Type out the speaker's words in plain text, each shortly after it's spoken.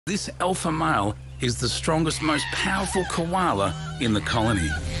This alpha male is the strongest, most powerful koala in the colony.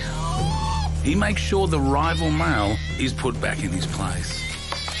 He makes sure the rival male is put back in his place.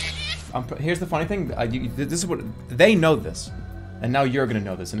 Here's the funny thing. This is what they know this, and now you're gonna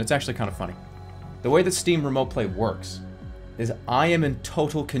know this, and it's actually kind of funny. The way that Steam Remote Play works is I am in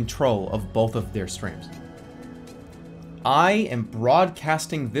total control of both of their streams. I am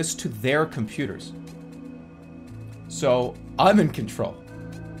broadcasting this to their computers, so I'm in control.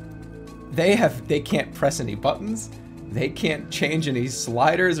 They can't press any buttons, they can't change any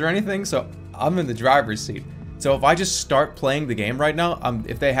sliders or anything, so I'm in the driver's seat. So if I just start playing the game right now,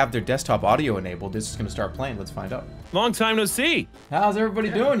 if they have their desktop audio enabled, it's just gonna start playing. Let's find out. Long time no see. How's everybody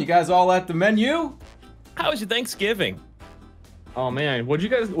doing? You guys all at the menu? How was your Thanksgiving? Oh man, what'd you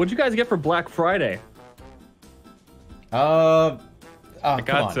guys get for Black Friday? I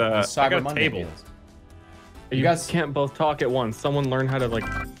got Cyber a Monday table. deals. You guys- guys can't both talk at once. Someone learn how to like.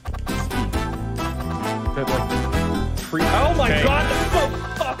 Oh my Okay. god, that's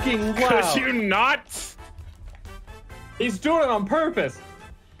so fucking loud. Could you not? He's doing it on purpose.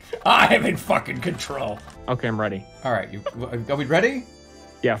 I'm in fucking control. Okay, I'm ready. All right, are we ready?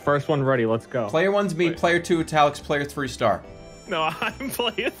 Yeah, first one ready. Let's go. Player 1's me, player 2 Etalyx, player 3 Star. No, I'm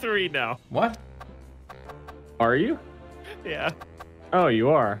player 3 now. What? Are you? Yeah. Oh, you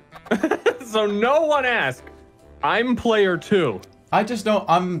are. So no one ask. I'm player 2. I just don't.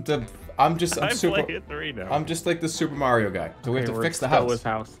 I'm I'm super. player 3 now. I'm just like the Super Mario guy. So we have to we're fix the at house. Stella's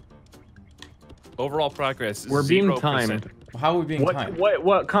house. Overall progress is We're being 0%. timed. How are we being timed?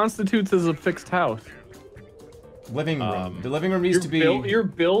 What constitutes as a fixed house? Living room. The living room needs to be. You're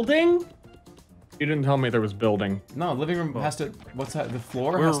building? You didn't tell me there was building. No, living room has to. What's that? The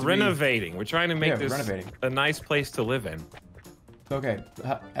floor We're has to renovating. We're trying to make Yeah, this renovating. a nice place to live in. be. Okay.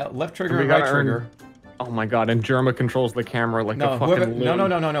 Left trigger We and right gotta earn- trigger. Oh my god, and Germa controls the camera like No, a fucking whoever. No,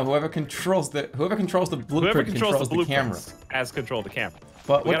 loon. no. Whoever controls the blueprint Whoever controls the camera. blueprints has control the camera.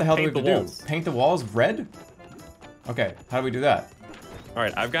 But We what the gotta hell do we have paint to the do? walls. Paint the walls red? Okay. How do we do that? All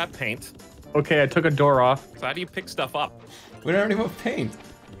right, I've got paint. Okay, I took a door off. So how do you pick stuff up? We don't even have paint.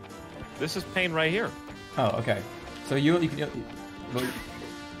 This is paint right here. Oh, okay. So you can.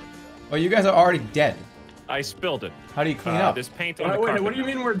 Oh, you guys are already dead. I spilled it. How do you clean up? There's paint on the Wait, carpet. what do you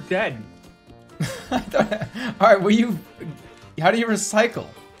mean we're dead? All right. Well, how do you recycle?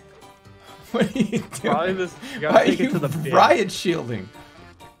 What are you doing? Probably this. You gotta Why are take you it to the bin. riot shielding?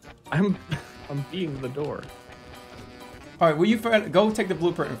 I'm being the door. All right. Will you go take the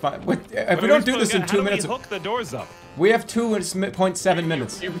blueprint and find? If What we are don't do supposed this to- in how 2 do minutes, we hook the doors up? we have 2.7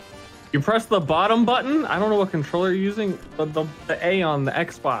 minutes. You press the bottom button. I don't know what controller you're using. The A on the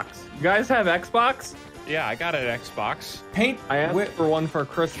Xbox. You guys have Xbox? Yeah, I got an Xbox. Paint. I asked for one for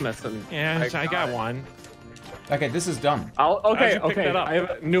Christmas, and Yeah, I got it. one. Okay, this is dumb. Okay, How'd you pick that up? I have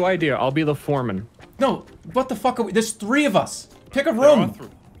a new idea. I'll be the foreman. No, what the fuck are we? There's 3 of us. Pick a They're all room. through.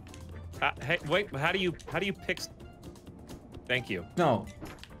 Hey, wait. How do you pick? Thank you. No,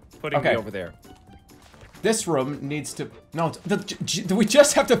 Putting Okay. me over there. this room needs to. No, do we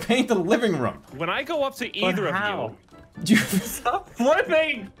just have to paint the living room? When I go up to either of how? Do you, Stop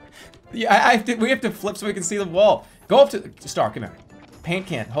flipping! yeah, we have to flip so we can see the wall. Go up to Star. Come here. Paint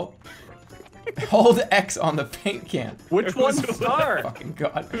can. Hold X on the paint can. Which one's Star? Fucking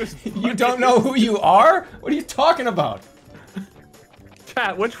god. You don't know who you are? What are you talking about?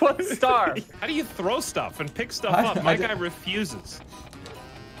 Chat, which one's Star? How do you throw stuff and pick stuff I- up? I My d- guy refuses.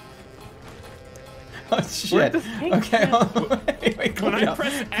 Oh shit. the- Okay. Wait, When clean I up.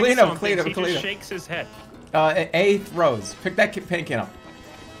 press X Clean up. on Clean things, up. he Clean just up. shakes his head. A throws. Pick that paint can up.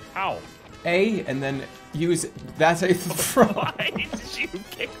 How? A and then use. That's a throw. Why did you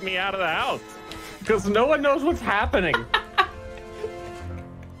kick me out of the house? Because no one knows what's happening.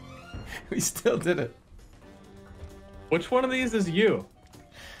 We still did it. Which one of these is you?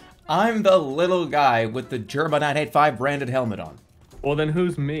 I'm the little guy with the Germa 985 branded helmet on. Well, then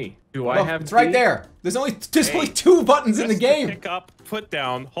who's me? Do I Look, have it's right D? there. There's only Hey, 2 buttons in the Just to game. Pick up, put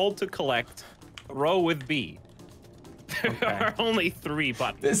down, hold to collect, throw with B. There are only 3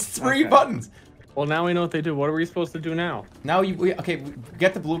 buttons. There's 3 Okay. buttons. Well, now we know what they do. What are we supposed to do now? Now okay,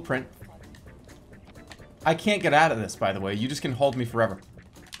 get the blueprint. I can't get out of this, by the way. You just can hold me forever.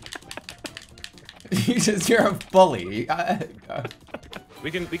 You're a bully.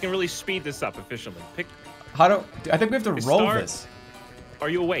 We can really speed this up efficiently. Pick. I think we have to roll Start. this. Are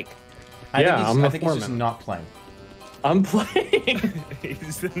you awake? Yeah, I'm the I think he's just foreman. not playing. I'm playing.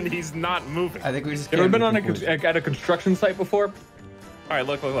 He's not moving. I think we just You ever came been to on conclusion. at a construction site before? All right,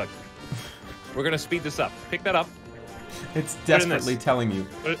 look. We're gonna speed this up. Pick that up. It's in this. desperately telling you.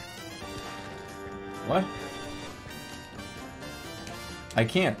 Put it- What? I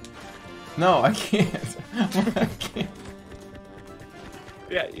can't. No, I can't. I can't.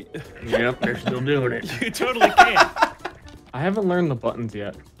 Yeah. Yep, they're still doing it. You totally can. I haven't learned the buttons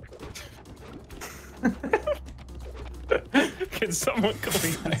yet. Can someone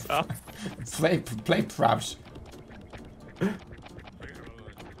clean this up? Play props. You're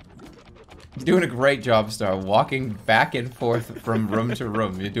doing a great job, Star. Walking back and forth from room to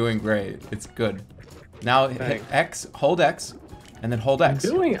room. You're doing great. It's good. Now hit X, hold X, and then hold X.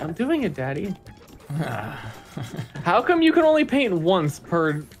 I'm doing it, Daddy. How come you can only paint once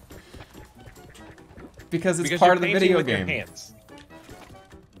per? Because it's Because part you're of the painting video with your game. hands.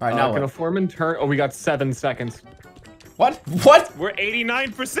 All right, now Can a what? foreman turn? Oh, we got 7 seconds. What? What? We're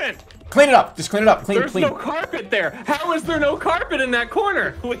 89%. Clean it up. Just clean it up. Clean, There's clean. no carpet there. How is there no carpet in that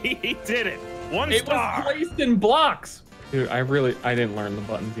corner? We did it. One It star. was placed in blocks. Dude, I didn't learn the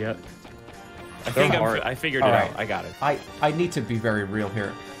buttons yet. I figured it All out. right. I got it. I need to be very real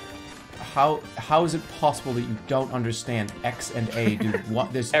here. How is it possible that you don't understand X and A, dude?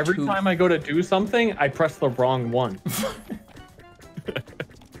 What? There's Every two... time I go to do something, I press the wrong one.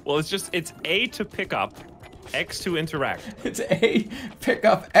 Well, it's A to pick up, X to interact. It's A, pick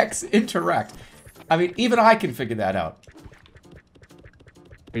up, X, interact. I mean, even I can figure that out.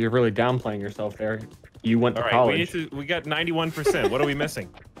 You're really downplaying yourself there. You went to All right, college. we got 91%. What are we missing?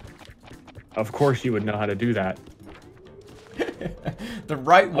 Of course you would know how to do that. The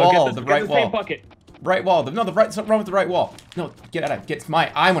right wall, the right Paint wall. bucket. Right wall. No, the right. Something wrong with the right wall. No, get out of it. Get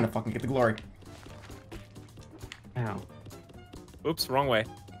my. I want to fucking get the glory. Ow. Oops, wrong way.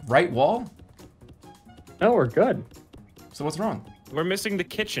 Right wall. No, we're good. So what's wrong? We're missing the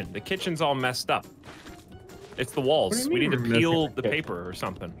kitchen. The kitchen's all messed up. It's the walls. What do you We mean need to we're missing peel the the kitchen? paper or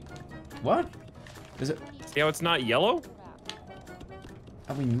something. What? Is it? See how it's not yellow?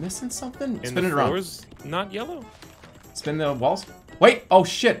 Are we missing something? And Spin the it around. floor's not yellow? Spin the walls. Wait. Oh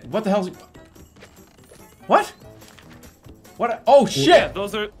shit. What the hell's? What? What? Oh shit. Yeah,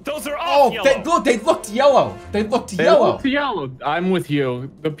 those are Oh, all yellow. they looked yellow. They looked They yellow. look yellow. I'm with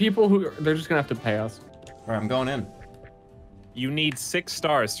you. The people they're just gonna have to pay us. All right, I'm going in. You need 6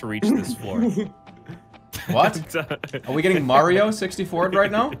 stars to reach this floor. What? Are we getting Mario 64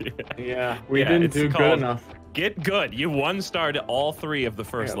 right now? Yeah, we Yeah, didn't it's do good called- enough. Get good. You 1 star to all 3 of the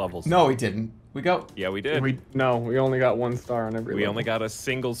first Yeah. levels. No, we didn't. We go. Yeah, we did. We only got 1 star on every. We level. only got a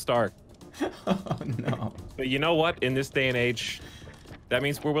single star. Oh no. But you know what? In this day and age, that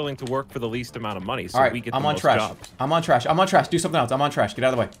means we're willing to work for the least amount of money, so All right, we get I'm the on most trash. jobs. I'm on trash. I'm on trash. Do something else. I'm on trash. Get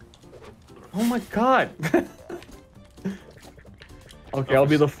out of the way. Oh my god. Okay, I'll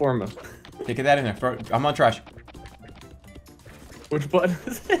be the foreman. Okay, get that in there. I'm on trash. Which button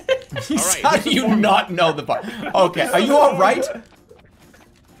is it? How do you not know the button? Okay, are you all right?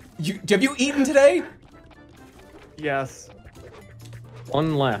 Have you eaten today? Yes.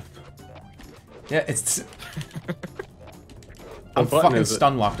 1 left. Yeah, it's. I'm button fucking is it?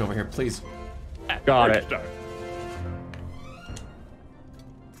 stun locked over here. Please. Got it.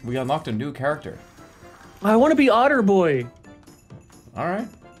 We unlocked a new character. I want to be Otter Boy. All right.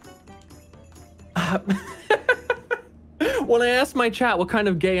 When I asked my chat what kind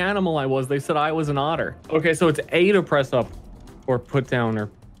of gay animal I was, they said I was an otter. Okay, so it's A to press up or put down or...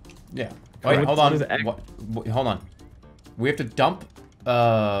 Yeah. Wait, hold what on. is X? Hold on. We have to dump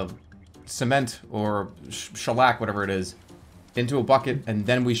cement or shellac, whatever it is, into a bucket, and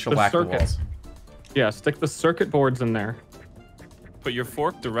then we shellac the circuit. walls. Yeah, stick the circuit boards in there. Put your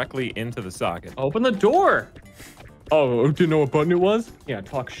fork directly into the socket. Open the door. Oh, didn't know what button it was? Yeah,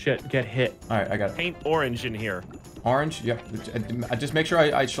 talk shit, get hit. All right, I got it. Paint orange in here. Orange? Yep. Just make sure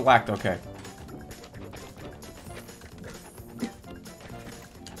I shellacked okay.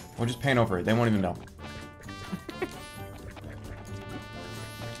 Or just paint over it. They won't even know.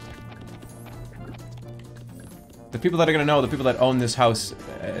 The people that are going to know, the people that own this house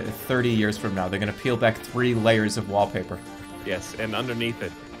 30 years from now, they're going to peel back 3 layers of wallpaper. Yes, and underneath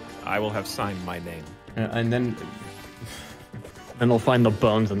it, I will have signed my name. And then... And they'll find the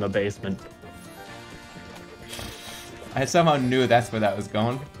bones in the basement. I somehow knew that's where that was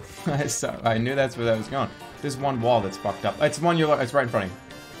going. I knew that's where that was going. There's one wall that's fucked up. It's one it's right in front of you.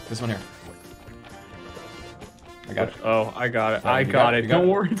 This one here. I got it. Oh, I got it. Oh, I you got it. you got Don't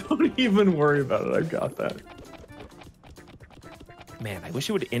worry. Don't even worry about it. I got that. Man, I wish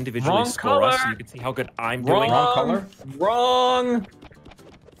it would individually Wrong score us so color. you could see how good I'm Wrong. doing. Wrong color? Wrong.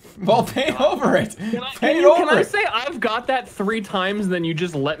 Well, paint over it. Paint Can over I it. say I've got that 3 times, then you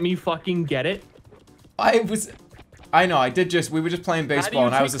just let me fucking get it? I know, we were just playing baseball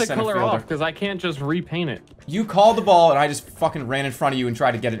and I was How the do you take center the color fielder. off? Because I can't just repaint it. You called the ball and I just fucking ran in front of you and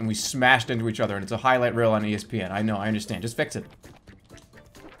tried to get it and we smashed into each other and it's a highlight reel on ESPN. I know, I understand. Just fix it.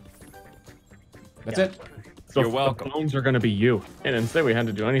 That's it. So You're welcome. The bones are gonna be you. And instead we had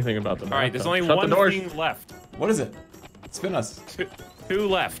to do anything about them. All right, there's only Shut one the doors. thing left. What is it? Spin us. Two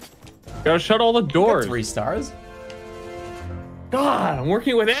left. Gotta shut all the doors. 3 stars. God, I'm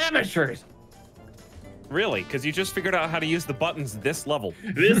working with amateurs. Really? Because you just figured out how to use the buttons this level.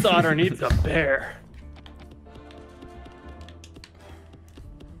 This otter needs a bear.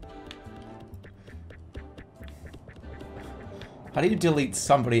 How do you delete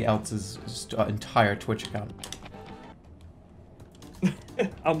somebody else's entire Twitch account?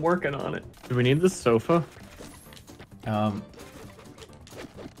 I'm working on it. Do we need this sofa?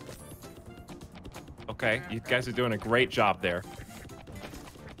 Okay, you guys are doing a great job there.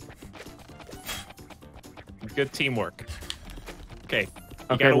 Good teamwork. Okay,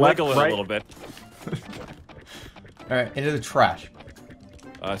 you gotta wiggle it a little bit. All right, into the trash.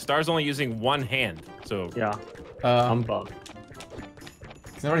 Star's only using one hand, so Yeah. I'm bummed.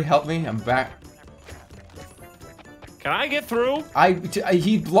 Can somebody help me? I'm back. can I get through?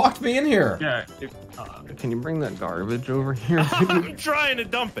 He locked me in here. Yeah. Can you bring that garbage over here? I'm trying to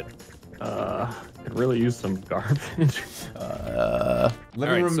dump it. Could really use some garbage. Living All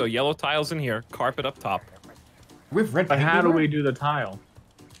right, room. so yellow tiles in here, carpet up top. We have red. But how do paper? we do the tile?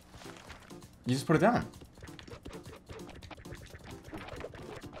 You just put it down.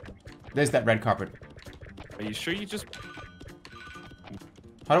 There's that red carpet. Are you sure you just?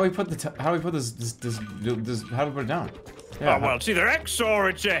 How do we put the? How do we put this? How do we put it down? Oh well, it's either X or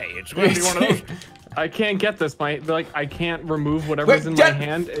it's A. It's going to be one of those. I can't get this. I can't remove whatever's in my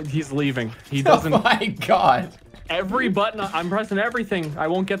hand. He's leaving. He doesn't. Oh my god! Every button, I'm pressing everything. I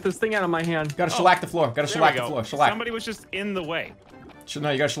won't get this thing out of my hand. Gotta shellac the floor. Gotta There shellac we the go. floor. Shellac. Somebody was just in the way.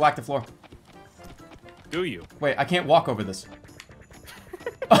 No, you gotta shellac the floor. Do you? Wait, I can't walk over this.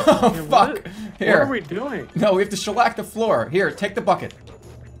 Oh fuck! Here. What are we doing? No, we have to shellac the floor. Here, take the bucket.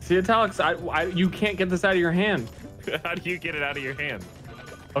 See, Etalyx, you can't get this out of your hand. How do you get it out of your hand?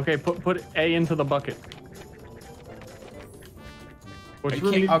 Okay, put A into the bucket. What's I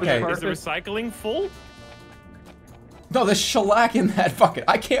really can't- okay. Is the recycling full? No, there's shellac in that bucket.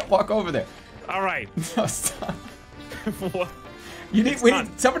 I can't walk over there. All right. No, stop. What? We need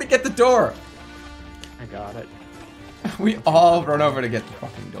somebody get the door. I got it. We all run over to get the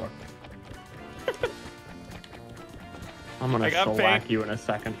fucking door. I'm gonna I got shellac paid. you in a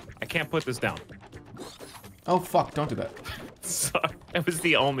second. I can't put this down. Oh fuck! Don't do that. Sorry, it was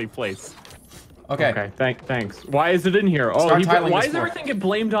the only place. Okay. Okay, thanks. Why is it in here? Oh, Start tiling why this does floor. everything get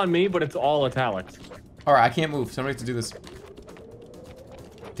blamed on me, but it's all Etalyx? All right, I can't move. Somebody has to do this.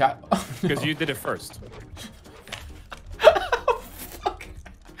 Because you did it first. Oh, fuck.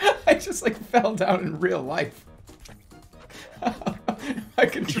 I just like fell down in real life. My You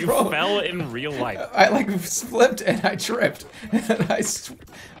control. fell in real life. I like slipped and I tripped and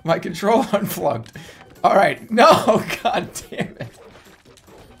my control unplugged. All right, no, god damn it.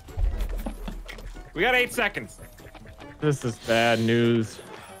 We got 8 seconds. This is bad news.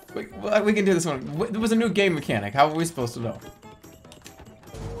 We can do this one. There was a new game mechanic. How are we supposed to know?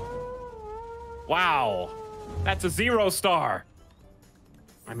 Wow. That's a 0 star.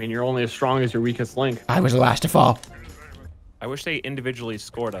 I mean, you're only as strong as your weakest link. I was the last to fall. I wish they individually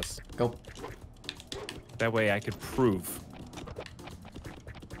scored us. Go. That way I could prove.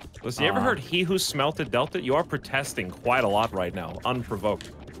 Listen, you ever heard he who smelt it dealt it? You are protesting quite a lot right now,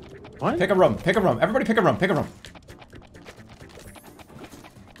 unprovoked. What? Pick a room. Pick a room. Everybody pick a room. Pick a room.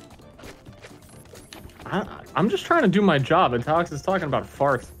 I'm just trying to do my job, and Etalyx is talking about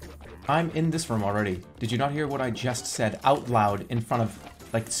farts. I'm in this room already. Did you not hear what I just said out loud in front of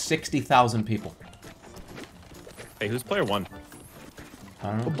like 60,000 people? Hey, who's player 1? I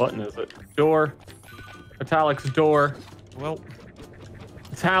don't know. What button is it? Door. Etalyx, door. Well,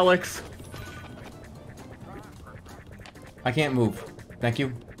 Etalyx. I can't move. Thank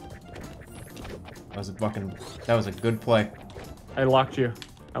you. That was a good play. I locked you.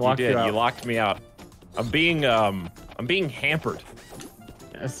 I you locked did. you out. You locked me out. I'm being hampered.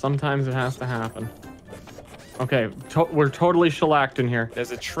 Yeah, sometimes it has to happen. Okay, we're totally shellacked in here.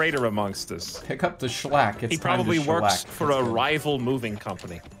 There's a traitor amongst us. Pick up the shellac. It's He time to probably works shellac. for Let's a go. rival moving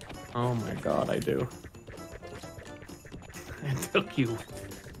company. Oh my god, I do. It took you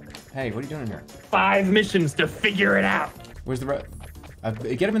Hey, what are you doing in here? 5 missions to figure it out. Where's the rest?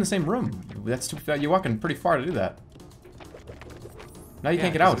 Get him in the same room. That's too far. You're walking pretty far to do that. Now you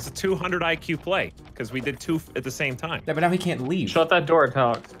can't get out. It's a 200 IQ play because we did 2 at the same time. Yeah, but now he can't leave. Shut that door,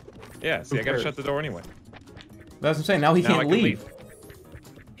 Etalyx. Yeah, see, I gotta cares? shut the door anyway. That's what I'm saying. Now he Now I can't can leave.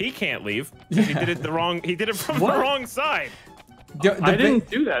 He can't leave because he did it the wrong. He did it from What? the wrong side. I didn't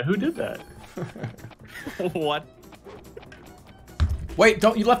do that. Who did that? What? Wait,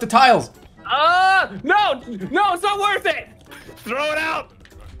 don't you left the tiles? No, it's not worth it. Throw it out.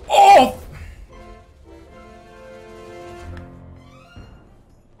 Oh!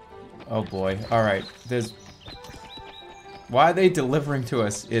 Oh boy. All right. There's. Why are they delivering to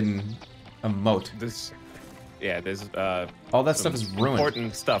us in a moat? There's all that stuff is ruined.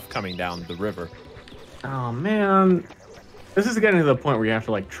 Important stuff coming down the river. Oh man, this is getting to the point where you have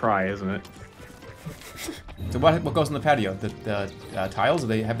to like try, isn't it? So what goes in the patio? The tiles?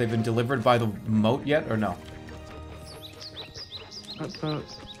 Have they been delivered by the moat yet or no?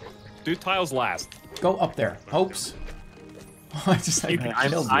 Do tiles last? Go up there, Hopes. I just like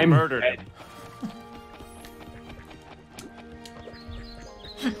I murdered him.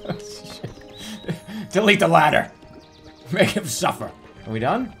 Oh, shit. Delete the ladder. Make him suffer. Are we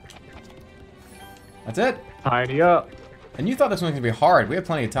done? That's it. Tidy up. And you thought this one was gonna be hard. We had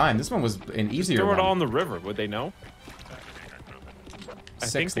plenty of time. This one was an easier Throw one. it all in the river. Would they know? I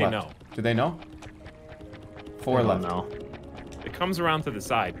think they know. Do they know? 4 left. No. It comes around to the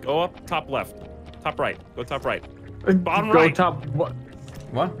side. Go up, top left. Top right. Go top right. Go Bottom right. top. What?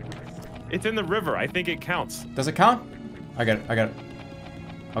 What? It's in the river. I think it counts. Does it count? I got it.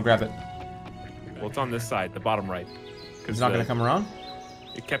 I'll grab it. Well, it's on this side, the bottom right. It's not gonna come around?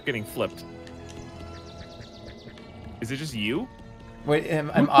 It kept getting flipped. Is it just you? Wait, am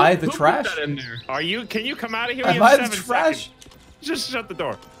I the Who trash? put that in there? Are you? Can you come out of here? Am You have I the 7 trash? seconds. Just shut the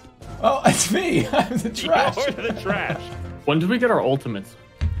door. Oh, it's me. I'm the trash. You're the trash. When did we get our ultimates?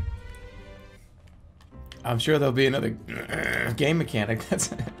 I'm sure there'll be another game mechanic.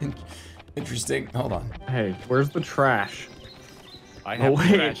 That's interesting. Hold on. Hey, where's the trash? I have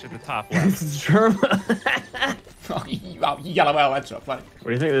the trash at the top left. It's German. Oh, yellow, well, that's so funny. What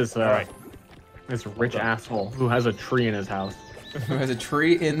do you think of this, Alright. this rich asshole who has a tree in his house? Who has a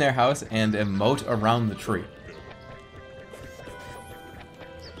tree in their house and a moat around the tree.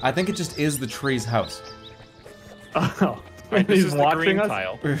 I think it just is the tree's house. Oh, Right, this he's is the watching green us?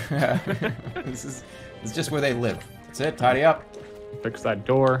 tile. It's just where they live. That's it. Tidy up. Fix that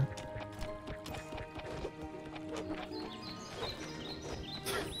door.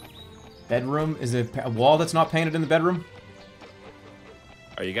 Bedroom is a wall that's not painted in the bedroom.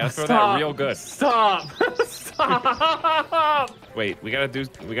 Oh, you gotta throw that real good. Stop! Stop! Wait, we gotta do.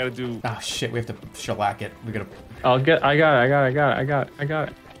 Oh shit, we have to shellac it. We gotta. I got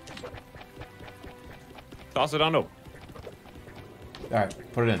it. Toss it on up. All right,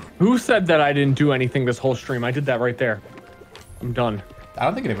 put it in. Who said that I didn't do anything this whole stream? I did that right there. I'm done. I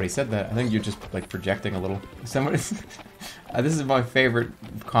don't think anybody said that. I think you're just like projecting a little. Somebody. This is my favorite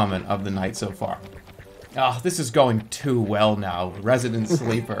comment of the night so far. Oh, this is going too well now. Resident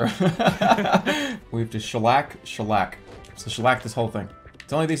sleeper. We have to shellac. So shellac this whole thing.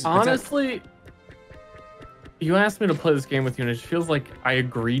 It's only these. Honestly, you asked me to play this game with you, and it feels like I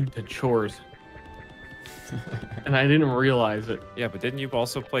agreed to chores. And I didn't realize it. Yeah, but didn't you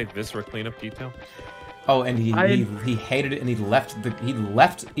also play Viscera Cleanup Detail? Oh, and he hated it, and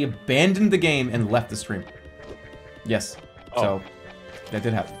he abandoned the game and left the stream. Yes. So that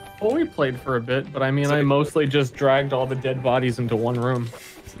did happen. Well, we played for a bit, but I mean, I mostly just dragged all the dead bodies into one room.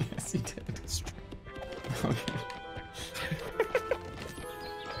 Yes, he did. Okay.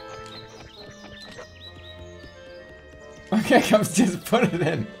 Okay, come just put it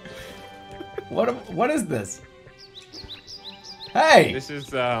in. What is this? Hey! This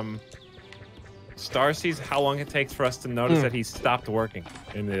is Star sees how long it takes for us to notice that he's stopped working.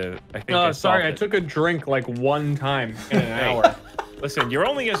 In the I think. Oh, sorry, I took a drink like one time in an hour. Listen, you're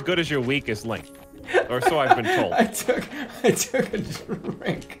only as good as your weakest link, or so I've been told. I took a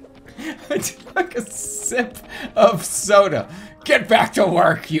drink. I took a sip of soda. Get back to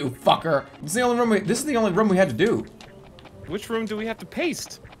work, you fucker. This is the only room we had to do. Which room do we have to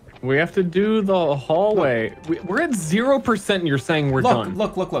paste? We have to do the hallway. We're at 0%. And you're saying we're done.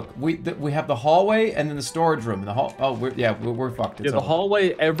 Look. We have the hallway and then the storage room. And the hall. Oh, we're fucked. It's the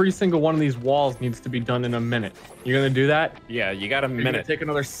hallway. Every single one of these walls needs to be done in a minute. You gonna do that? Yeah, you got a You're minute. gonna take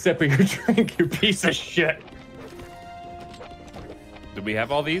another sip of your drink, you piece of shit. Do we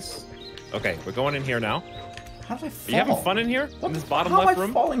have all these? Okay, we're going in here now. How did I Are fall? you having fun in here? In this bottom How left am I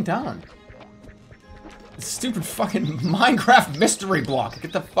room? falling down? This stupid fucking Minecraft mystery block.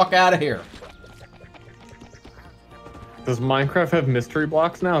 Get the fuck out of here. Does Minecraft have mystery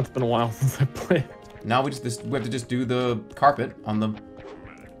blocks now? It's been a while since I played. Now we have to just do the carpet on the.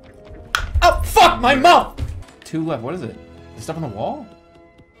 Oh fuck my mouth! 2 left. What is it? The stuff on the wall?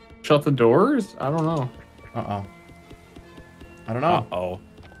 Shut the doors? I don't know. Uh-oh. I don't know. Uh-oh.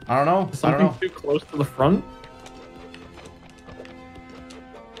 I don't know. Something too close to the front?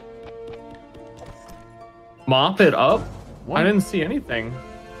 Mop it up? What? I didn't see anything.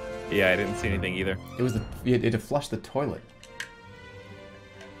 Yeah, I didn't see anything either. It was you had to flush the toilet.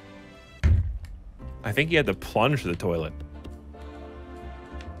 I think you had to plunge the toilet.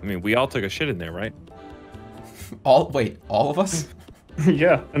 I mean, we all took a shit in there, right? Wait, all of us?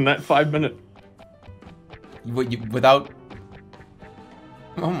 Yeah, in that 5 minute. Without...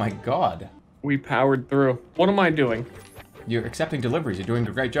 Oh my god. We powered through. What am I doing? You're accepting deliveries. You're doing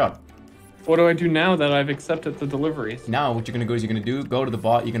a great job. What do I do now that I've accepted the deliveries? Now, what you're gonna go is go to the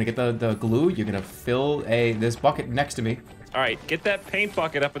bot. You're gonna get the glue. You're gonna fill this bucket next to me. All right, get that paint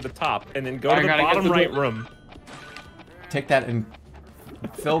bucket up at the top, and then go to the bottom right room. Take that and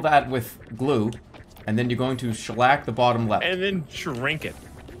fill that with glue, and then you're going to shellac the bottom left. And then shrink it,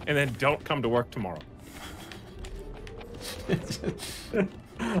 and then don't come to work tomorrow.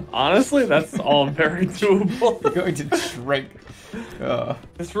 Honestly, that's all very doable. You're going to shrink.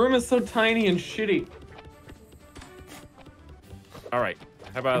 This room is so tiny and shitty. All right,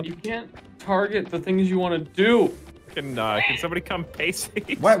 how about You can't target the things you want to do. can somebody come paste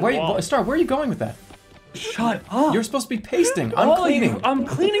these? Star, where are you going with that? Shut up. You're supposed to be pasting. I'm cleaning. I'm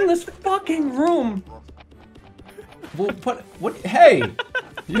cleaning this fucking room. Well, what? Hey,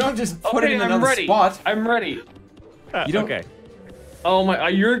 you don't just put it in another ready. spot. I'm ready. You don't. Okay. Oh my,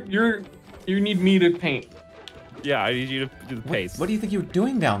 you need me to paint. Yeah, I need you to do the paste. What do you think you're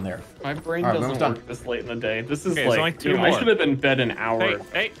doing down there? My brain All right, doesn't done. work this late in the day. This is Okay, there's only two I more. should have been in bed an hour.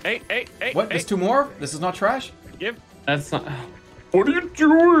 Hey! What? There's two more? This is not trash? Give. That's not. What are you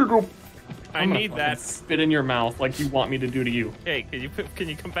doing? I I'm gonna need fucking that. spit in your mouth like you want me to do to you. Hey, can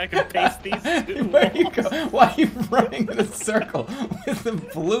you come back and paste these? Where you go? Why are you running in a circle with the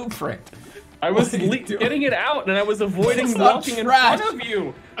blueprint? I was What are you doing? getting it out and I was avoiding It's not walking in trash. front of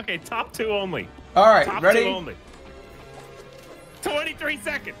you. Okay, top two only. All right, Top ready? two only. 23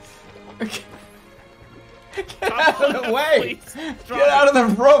 seconds. Get Top out of the way! please. Get out of the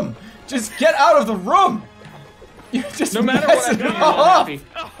room! Just get out of the room! You're just No matter what I do, messing you're not off. happy.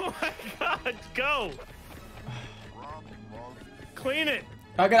 Oh my god, go! Clean it!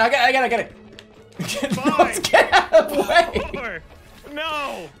 I got it. Five. Let's get out of the way! 4.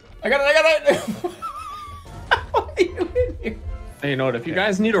 No! I got it! Why are you in here? Hey, you know what? If you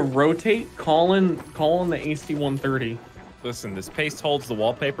guys need to rotate, call in the AC-130. Listen, this paste holds the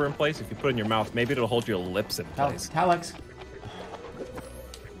wallpaper in place. If you put it in your mouth, maybe it'll hold your lips in place. Etalyx.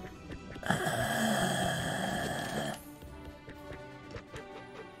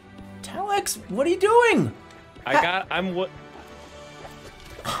 Etalyx, what are you doing? I'm what?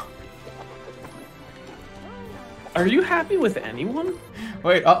 Are you happy with anyone?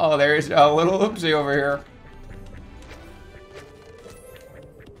 Wait, uh-oh, there's a little oopsie over here.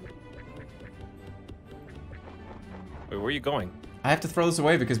 Wait, where are you going? I have to throw this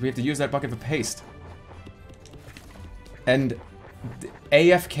away because we have to use that bucket of paste. And the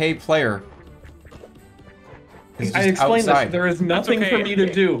AFK player is just I explained outside. this. There is nothing okay, for me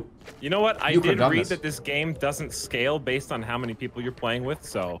to do. You know what? I You could've did done read this. that this game doesn't scale based on how many people you're playing with,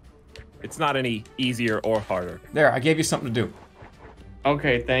 so it's not any easier or harder. There, I gave you something to do.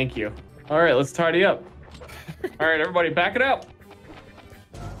 Okay, thank you. All right, let's tidy up. All right, everybody, back it up.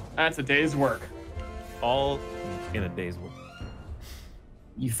 That's a day's work. All in a day's work.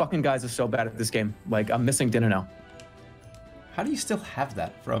 You fucking guys are so bad at this game. Like, I'm missing dinner now. How do you still have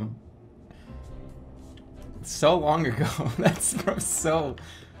that from so long ago? That's from so...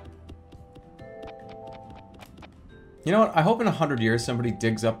 You know what? I hope in 100 years somebody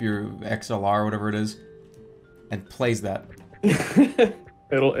digs up your XLR or whatever it is and plays that.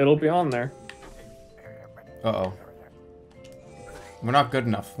 It'll be on there. Uh-oh. We're not good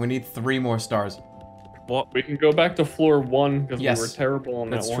enough. We need 3 more stars. Well, We can go back to floor 1 because Yes, we were terrible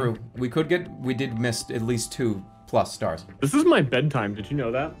on that That's one. true. We did miss at least 2+ stars. This is my bedtime. Did you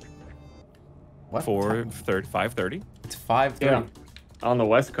know that? What? 5:30. It's 5:30. Yeah. On the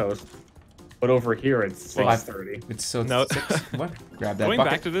West Coast. But over here it's Well, 6:30. It's so No. 6. What? Grab that Going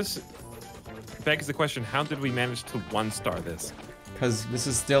bucket. back to this, begs the question: how did we manage to 1-star this? Because this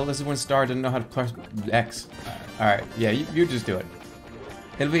is when Star didn't know how to press X. Alright, yeah, you just do it.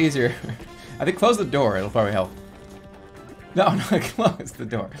 It'll be easier. I think close the door, it'll probably help. No, close the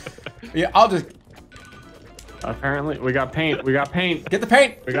door. Yeah, I'll just... Apparently, we got paint. We got paint. Get the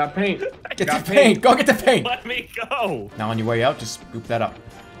paint! We got paint. Get the paint! Go get the paint! Let me go! Now on your way out, just scoop that up.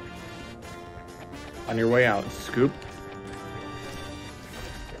 On your way out, scoop.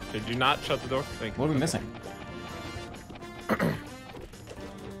 Did you not shut the door? Thank you. What are we missing?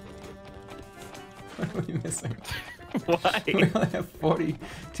 What are we missing? Why? We only have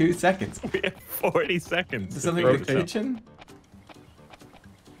 42 seconds. We have 40 seconds. Is something in the Rotate. kitchen?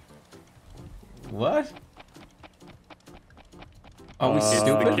 What? Oh, we It's the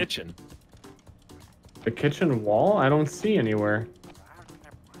stupid. kitchen. The kitchen wall? I don't see anywhere.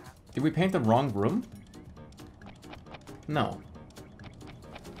 Did we paint the wrong room? No.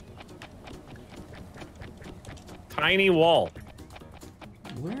 Tiny wall.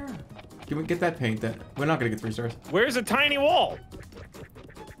 Where? Can we get that paint? That we're not gonna get 3 stars. Where's a tiny wall?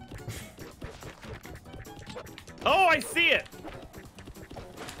 Oh, I see it.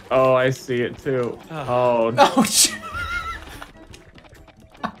 Oh, I see it too. Oh, Oh, shit.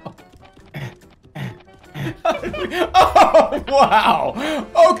 Oh, wow.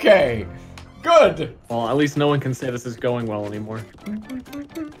 Okay. Good. well, at least no one can say this is going well anymore.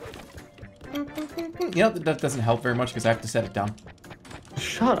 You know, that doesn't help very much because I have to set it down.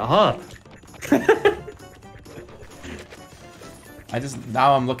 Shut up.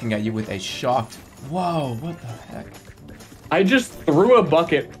 Now I'm looking at you with a shocked, whoa, what the heck? I just threw a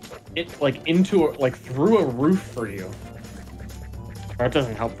bucket, through a roof for you. That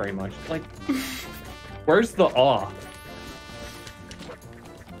doesn't help very much. Like, where's the awe?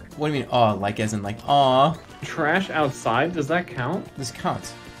 What do you mean, aw? Like as in like, aw? Trash outside, does that count? This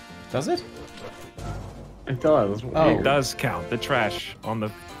counts. Does it? It does. Oh. It does count. The trash on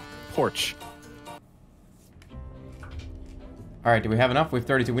the porch. All right, do we have enough? We have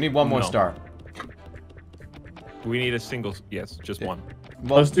 32. We need one more No. star. We need a single. Yes, just one.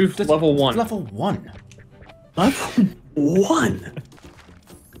 Well, Let's do level 1. Level 1. Level 1?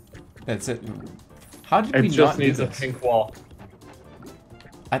 That's it. How did It we just not needs do a this? pink wall.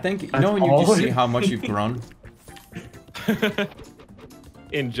 I think, you That's know when you all just see it how much you've grown?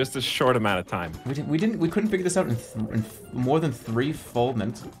 In just a short amount of time. We couldn't figure this out in more than 3 full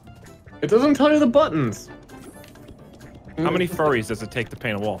minutes. It doesn't tell you the buttons. How many furries does it take to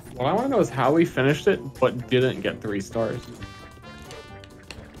paint a wall? What I want to know is how we finished it, but didn't get 3 stars.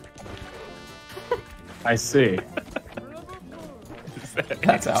 I see.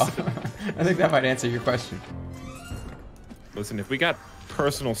 That's how. I think that might answer your question. Listen, if we got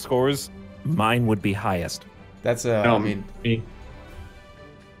personal scores, mine would be highest. That's No, I mean, me.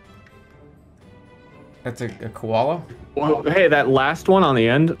 that's a koala. Well, hey, that last one on the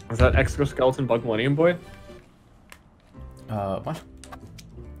end, was that exoskeleton bug millennium boy? What?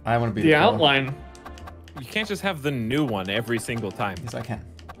 I want to be The koala. outline. You can't just have the new one every single time. Yes, I can.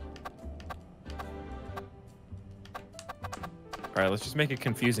 All right, let's just make it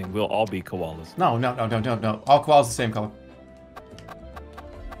confusing. We'll all be koalas. No. All koalas the same color.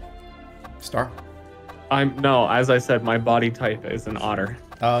 Star? No, as I said, my body type is an otter.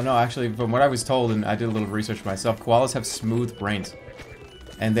 No, actually, from what I was told, and I did a little research myself, koalas have smooth brains.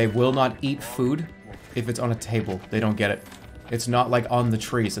 And they will not eat food if it's on a table. They don't get it. It's not like on the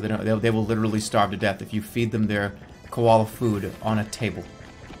tree, so they will literally starve to death if you feed them their koala food on a table.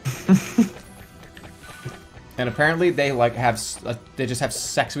 And apparently they they just have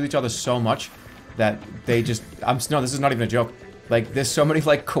sex with each other so much that they just no, this is not even a joke. Like there's so many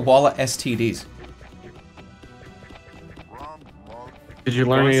like koala STDs. Did you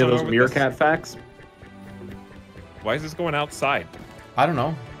learn any of those somewhere with this? meerkat facts? Why is this going outside? I don't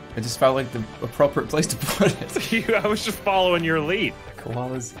know. It just felt like the appropriate place to put it. I was just following your lead.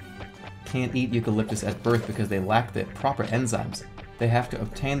 Koalas can't eat eucalyptus at birth because they lack the proper enzymes. They have to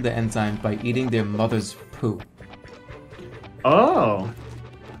obtain the enzymes by eating their mother's poo. Oh.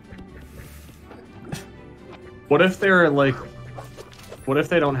 What if they're like... What if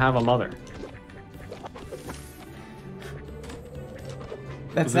they don't have a mother?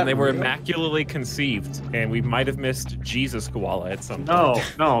 That's Then not they were real. immaculately conceived, and we might have missed Jesus koala at some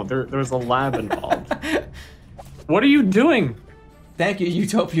point. No, there's a lab involved. What are you doing? Thank you,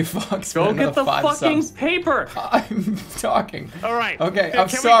 Utopia Fox. Go for get another the 5 fucking subs. paper! I'm talking. All right. Okay, Can I'm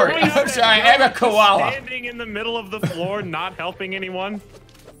we sorry. bring up I'm that sorry. girl I'm a just koala. Standing in the middle of the floor, not helping anyone.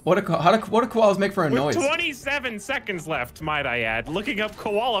 What do koalas make for a With noise? 27 seconds left, might I add, looking up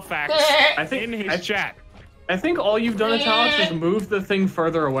koala facts I think in his chat. I think all you've done, Etalyx, is move the thing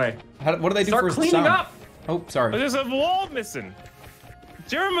further away. What do they do Start for cleaning sound? up. Oh, sorry. There's a wall missing.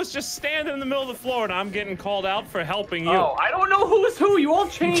 Jerem was just standing in the middle of the floor, and I'm getting called out for helping you. Oh, I don't know who is who. You all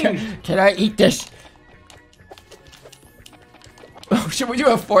changed. Can I eat this? Oh shit, we do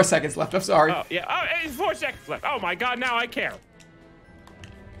have 4 seconds left. I'm sorry. Oh, yeah. Oh, it's 4 seconds left. Oh my god, now I care.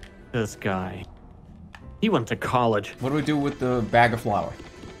 This guy. He went to college. What do we do with the bag of flour?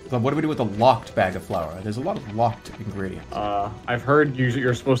 What do we do with the locked bag of flour? There's a lot of locked ingredients. I've heard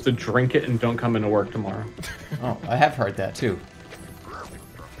you're supposed to drink it and don't come into work tomorrow. Oh, I have heard that too.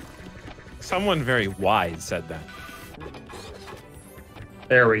 Someone very wise said that.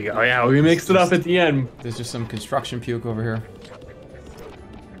 There we go. Yeah, we mixed it up at the end. There's just some construction puke over here.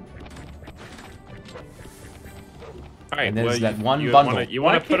 All right, And there's that one you bundle. You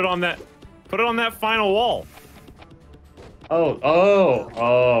want to put it on that final wall.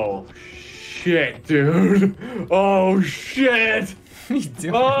 Oh, shit, dude. Oh, shit. What are you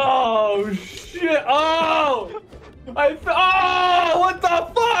doing? Oh, shit. Oh, what the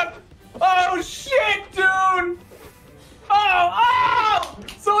fuck? Oh, shit, dude. Oh,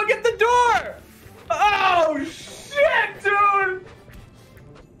 someone get the door. Oh, shit, dude.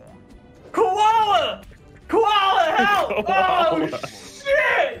 Koala, help. Oh,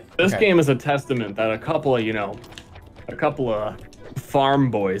 shit. This game is a testament that a couple of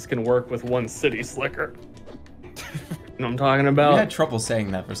farm boys can work with one city slicker. You know what I'm talking about? We had trouble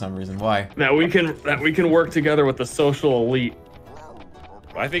saying that for some reason. Why? That we can work together with the social elite.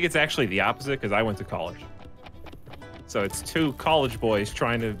 I think it's actually the opposite because I went to college. So it's two college boys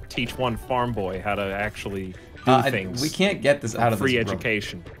trying to teach one farm boy how to actually do things. We can't get this out of free this room.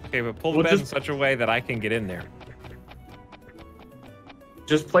 education. Okay, but pull the bed in such a way that I can get in there.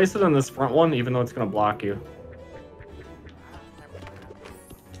 Just place it on this front one, even though it's gonna block you.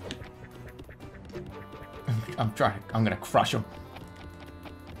 I'm trying. I'm gonna crush him.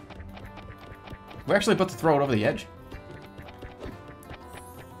 We're actually about to throw it over the edge.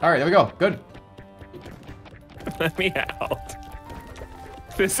 All right, there we go. Good. Let me out.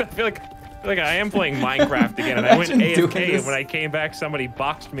 I feel like I am playing Minecraft again, and I went AFK, and when I came back, somebody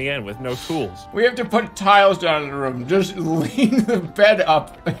boxed me in with no tools. We have to put tiles down in the room. Just lean the bed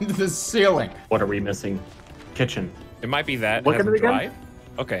up into the ceiling. What are we missing? Kitchen. It might be that. Look at it again. Dry.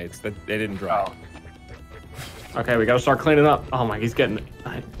 Okay, it's that they didn't dry. Oh. Okay, we gotta start cleaning up. Oh my, he's getting it.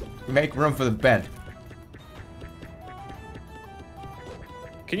 Make room for the bed.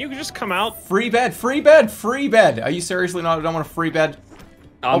 Can you just come out? Free bed, free bed, free bed. Are you seriously not? Don't want a free bed?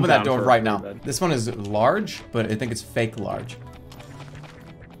 Open that door right now. Bed. This one is large, but I think it's fake large.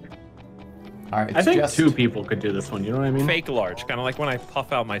 All right, I think two people could do this one. You know what I mean? Fake large, kind of like when I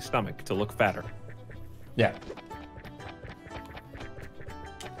puff out my stomach to look fatter. Yeah.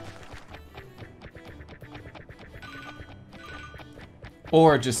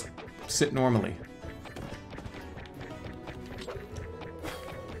 Or just sit normally.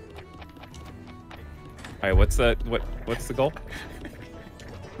 All right, what's the goal?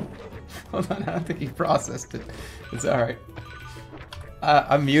 Hold on, I don't think he processed it. It's all right.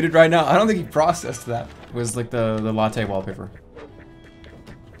 I'm muted right now. I don't think he processed that. It was like the latte wallpaper.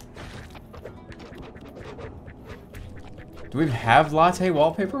 Do we even have latte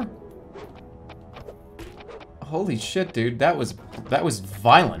wallpaper? Holy shit, dude. That was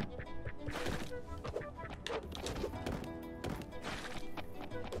violent.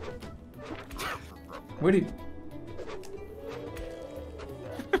 Where did...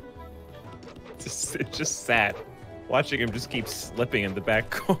 It's just sad. Watching him just keep slipping in the back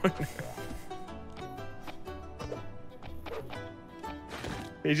corner.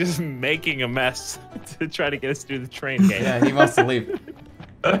 He's just making a mess to try to get us through the train game. Yeah, he wants to leave.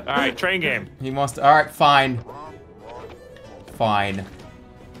 All right, train game. He wants to... Alright, fine. Fine.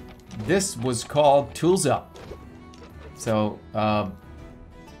 This was called Tools Up. So,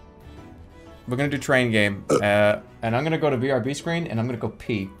 we're gonna do train game. And I'm gonna go to BRB screen, and I'm gonna go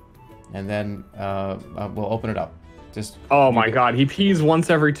pee. And then, we'll open it up. Just... Oh my god, he pees once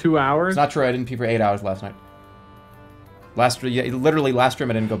every 2 hours? It's not true, I didn't pee for 8 hours last night. Literally last stream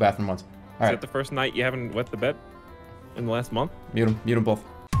I didn't go bathroom once. Is that the first night you haven't wet the bed in the last month? Mute them both.